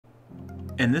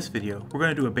In this video, we're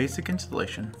going to do a basic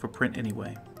installation for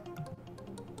PrintAnyWay.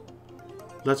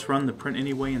 Let's run the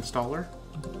PrintAnyWay installer.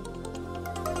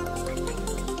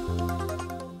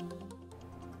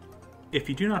 If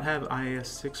you do not have IIS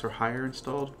 6 or higher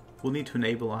installed, we'll need to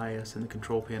enable IIS in the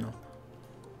control panel.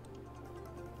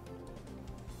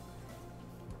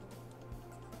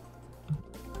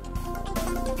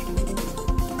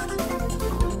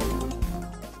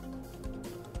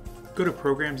 Go to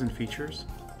Programs and Features.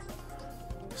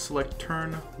 Select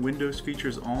Turn Windows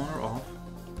Features on or off,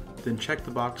 then check the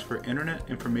box for Internet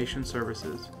Information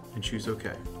Services and choose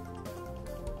OK.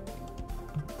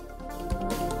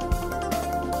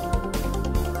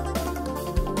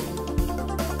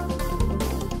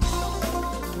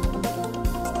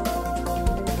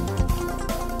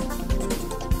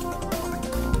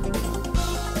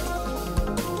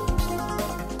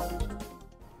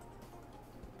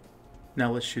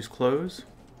 Now let's choose Close,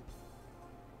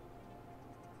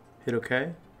 hit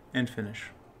OK, and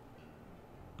Finish.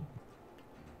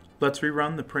 Let's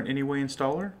rerun the PrintAnyWay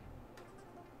installer.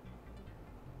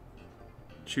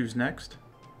 Choose Next,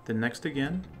 then Next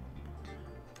again.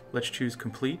 Let's choose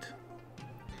Complete,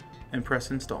 and press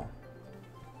Install.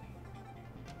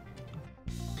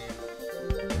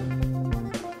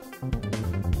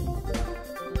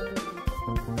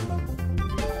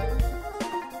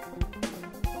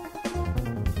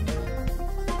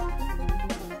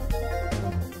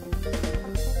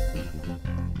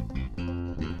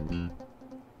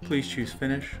 Please choose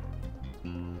Finish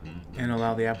and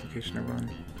allow the application to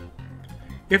run.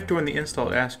 If during the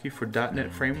install it asks you for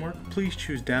 .NET Framework, please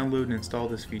choose Download and install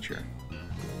this feature.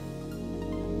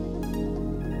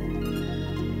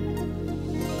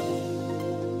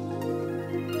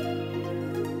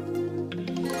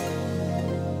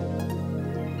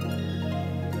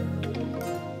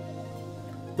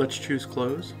 Let's choose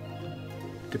Close.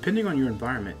 Depending on your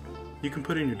environment, you can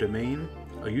put in your domain,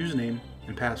 a username,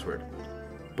 and password.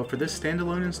 But for this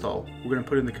standalone install, we're going to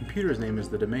put in the computer's name as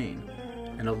the domain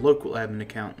and a local admin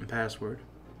account and password.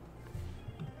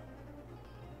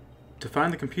 To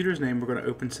find the computer's name, we're going to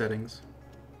open Settings.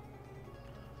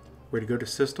 We're going to go to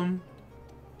System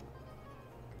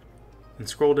and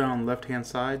scroll down on the left-hand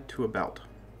side to About.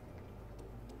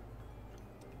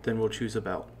 Then we'll choose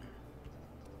About.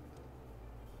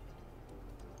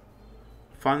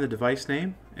 Find the device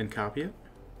name and copy it.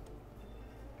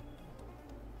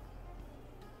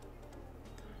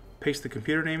 Paste the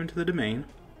computer name into the domain,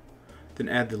 then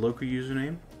add the local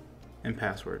username and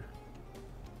password.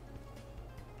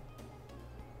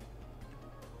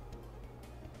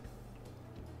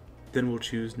 Then we'll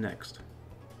choose Next.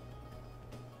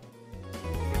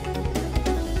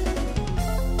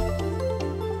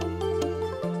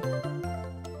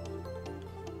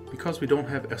 Because we don't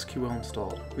have SQL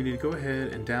installed, we need to go ahead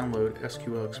and download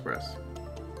SQL Express.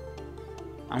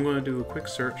 I'm going to do a quick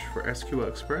search for SQL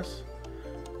Express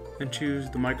and choose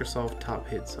the Microsoft Top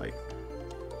Hit site.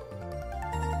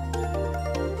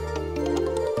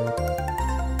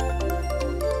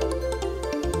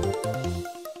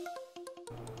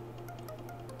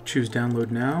 Choose Download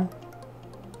Now,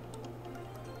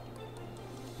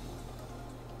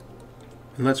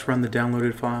 and let's run the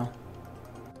downloaded file.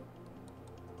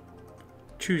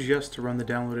 Choose Yes to run the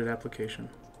downloaded application.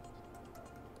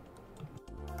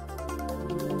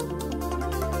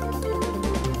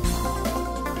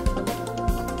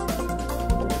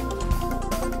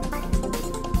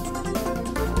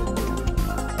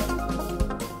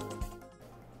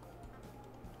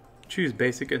 Choose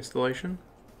Basic Installation,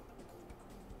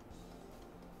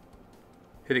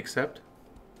 hit Accept,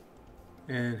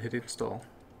 and hit Install.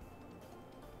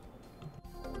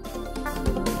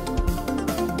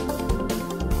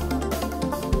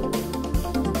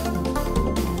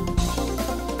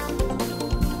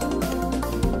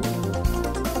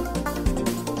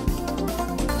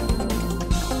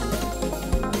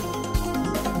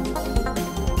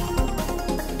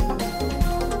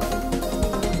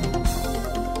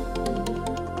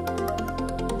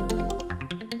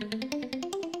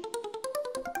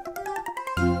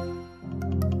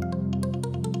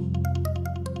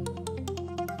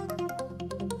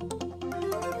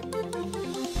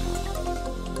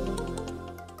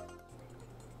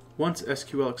 Once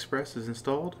SQL Express is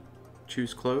installed,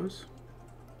 choose Close.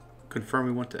 Confirm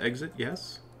we want to exit,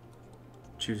 yes.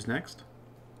 Choose Next.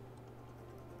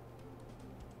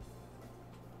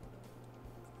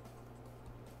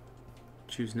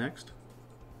 Choose Next.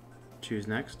 Choose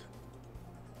Next.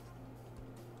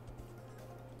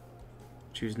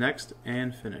 Choose Next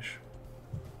and Finish.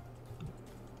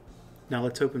 Now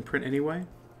let's open PrintAnyWay.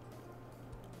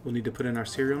 We'll need to put in our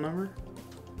serial number,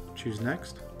 choose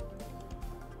Next,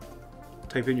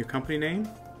 Type in your company name,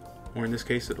 or in this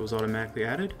case it was automatically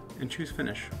added, and choose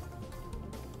Finish.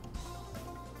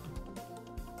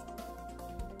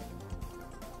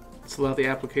 Let's allow the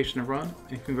application to run,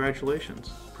 and congratulations,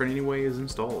 PrintAnyWay is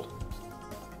installed.